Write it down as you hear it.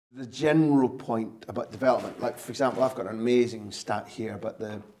The general point about development, like for example, I've got an amazing stat here about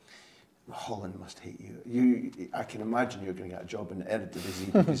Holland must hate you. I can imagine you're going to get a job in the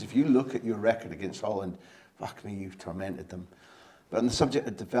Eredivisie because if you look at your record against Holland, fuck me, you've tormented them. But on the subject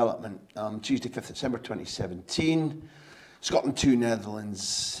of development, Tuesday, 5th December 2017, Scotland 2,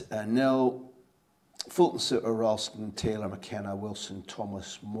 Netherlands 0. Fulton, Suter, Ralston, Taylor, McKenna, Wilson,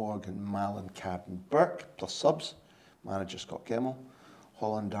 Thomas, Morgan, Mallon, Cadden, Burke, plus subs. Manager Scot Gemmill.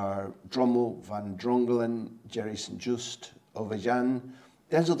 Holland are Drummel, Van Drongelen, Jerry St. Just, Ovejan,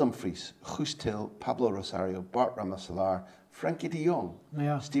 Denzel Dumfries, Guus Til, Pablo Rosario, Bart Ramasalar, Frankie de Jong,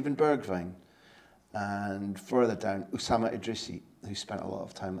 Steven Bergwijn, and further down, Oussama Idrissi, who spent a lot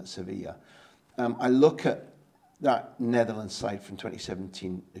of time at Sevilla. I look at that Netherlands side from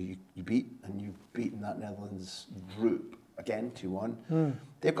 2017 you beat, and you've beaten that Netherlands group again 2-1.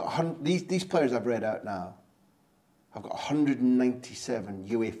 They've got these players I've read out now have got 197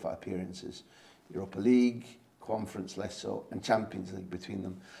 UEFA appearances, Europa League, Conference less so, and Champions League between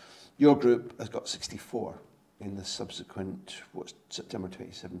them. Your group has got 64 in the subsequent, September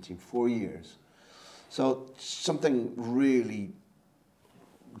 2017, 4 years. So something really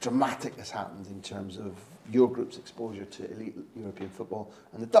dramatic has happened in terms of your group's exposure to elite European football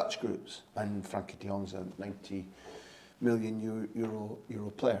and the Dutch groups. And Frankie de Jong's a 90 million euro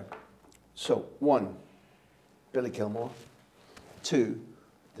player. So, 1, Billy Gilmour. 2,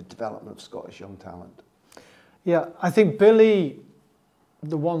 the development of Scottish young talent. Yeah, I think Billy,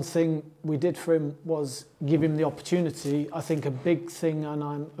 the one thing we did for him was give him the opportunity. I think a big thing, and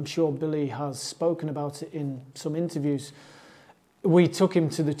I'm sure Billy has spoken about it in some interviews, we took him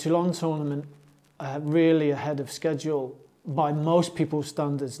to the Toulon Tournament really ahead of schedule by most people's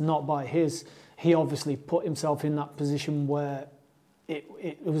standards, not by his. He obviously put himself in that position where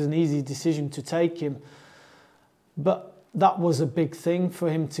it was an easy decision to take him. But that was a big thing for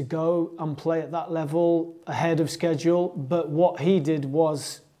him to go and play at that level ahead of schedule. But what he did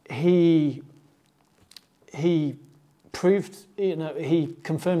was he proved, he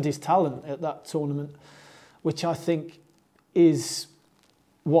confirmed his talent at that tournament, which I think is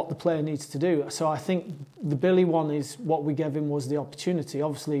what the player needs to do. So I think the Billy one is what we gave him was the opportunity.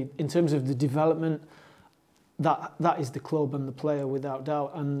 Obviously, in terms of the development, that is the club and the player without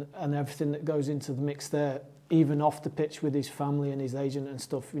doubt, and everything that goes into the mix there. Even off the pitch with his family and his agent and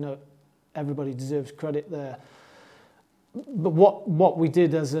stuff, everybody deserves credit there. But what we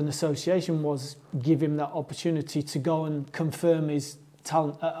did as an association was give him that opportunity to go and confirm his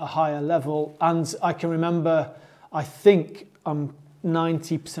talent at a higher level. And I can remember, I think I'm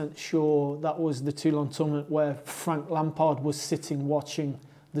 90% sure that was the Toulon Tournament where Frank Lampard was sitting watching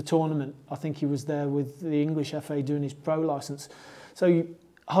the tournament. I think he was there with the English FA doing his pro licence. So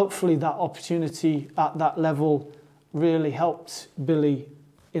hopefully that opportunity at that level really helped Billy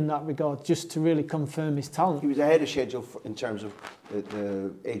in that regard, just to really confirm his talent. He was ahead of schedule in terms of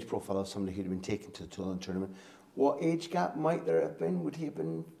the age profile of somebody who'd been taken to the Toulon Tournament. What age gap might there have been? Would he have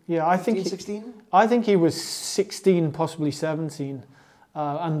been 15, 16? I think he was 16, possibly 17.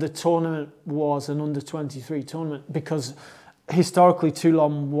 And the tournament was an under-23 tournament because historically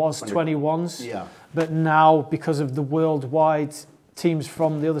Toulon was 21s. Yeah. But now, because of the worldwide, teams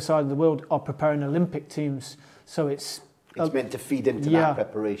from the other side of the world are preparing Olympic teams, so it's meant to feed into that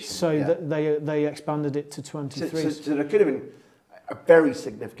preparation. So they expanded it to 23. So there could have been a very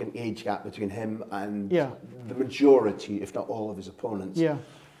significant age gap between him and the majority, if not all, of his opponents. Yeah.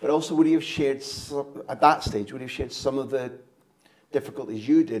 But also, would he have shared at that stage? Would he have shared some of the difficulties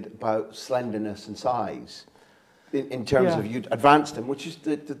you did about slenderness and size, in terms of you'd advanced him, which is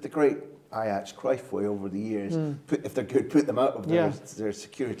the great Ajax Cruyff way over the years. If they're good, put them out of their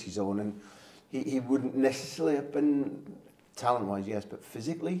security zone, and he wouldn't necessarily have been talent-wise, yes, but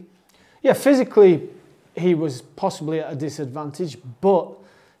physically? Yeah, physically he was possibly at a disadvantage, but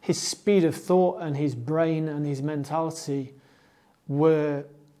his speed of thought and his brain and his mentality were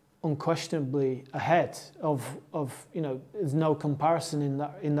unquestionably ahead of there's no comparison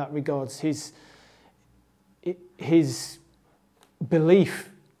in that regards. His belief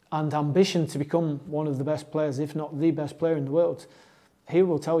and ambition to become one of the best players, if not the best player in the world, he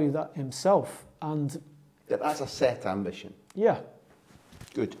will tell you that himself. And that's a set ambition. Yeah.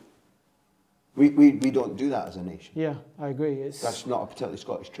 Good. We don't do that as a nation. Yeah, I agree. That's not a particularly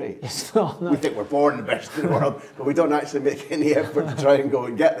Scottish trait. It's not. No. We think we're born the best in the world, but we don't actually make any effort to try and go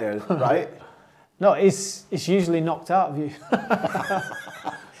and get there, right? No, it's usually knocked out of you.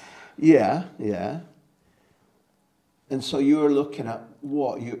 Yeah. And so you're looking at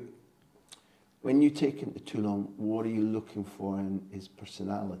when you take him to Toulon, what are you looking for in his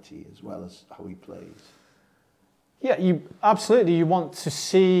personality as well as how he plays? Yeah, you absolutely. You want to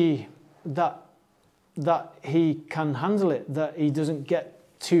see that he can handle it, that he doesn't get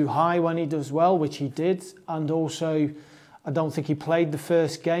too high when he does well, which he did, and also I don't think he played the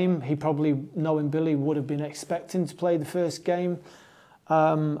first game. He probably, knowing Billy, would have been expecting to play the first game,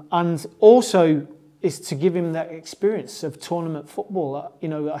 and also is to give him that experience of tournament football. You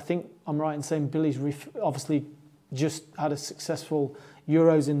know, I think I'm right in saying Billy's obviously just had a successful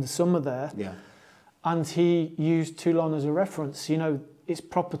Euros in the summer there. Yeah. And he used Toulon as a reference. You know, it's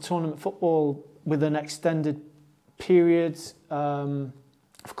proper tournament football with an extended period.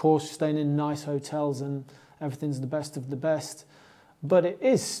 Of course, staying in nice hotels and everything's the best of the best. But it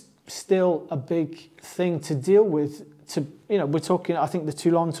is still a big thing to deal with. You know, we're talking, I think the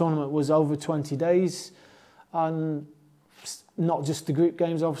Toulon tournament was over 20 days. And not just the group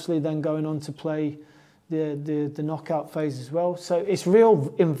games, obviously, then going on to play the knockout phase as well. So it's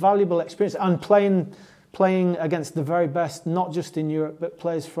real invaluable experience, and playing against the very best, not just in Europe, but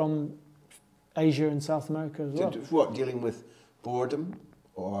players from Asia and South America as well. What, dealing with boredom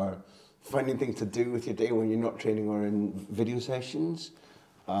or finding things to do with your day when you're not training or in video sessions,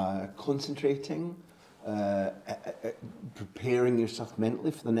 concentrating, preparing yourself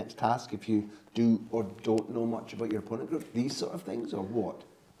mentally for the next task if you do or don't know much about your opponent group, these sort of things, or what?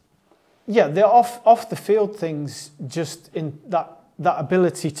 Yeah, the off the field things, just in that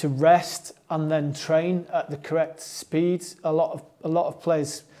ability to rest and then train at the correct speeds. A lot of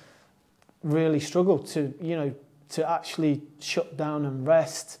players really struggle to actually shut down and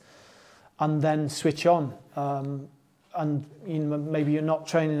rest and then switch on. And maybe you're not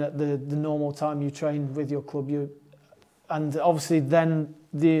training at the normal time you train with your club. And obviously then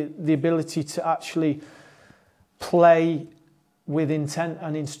the ability to actually play with intent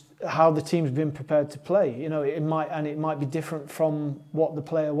and how the team's been prepared to play. You know, it might be different from what the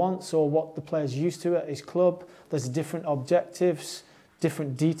player wants or what the player's used to at his club. There's different objectives,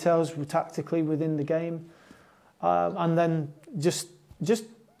 different details tactically within the game, and then just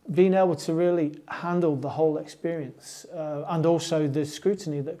being able to really handle the whole experience, and also the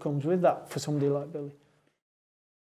scrutiny that comes with that for somebody like Billy.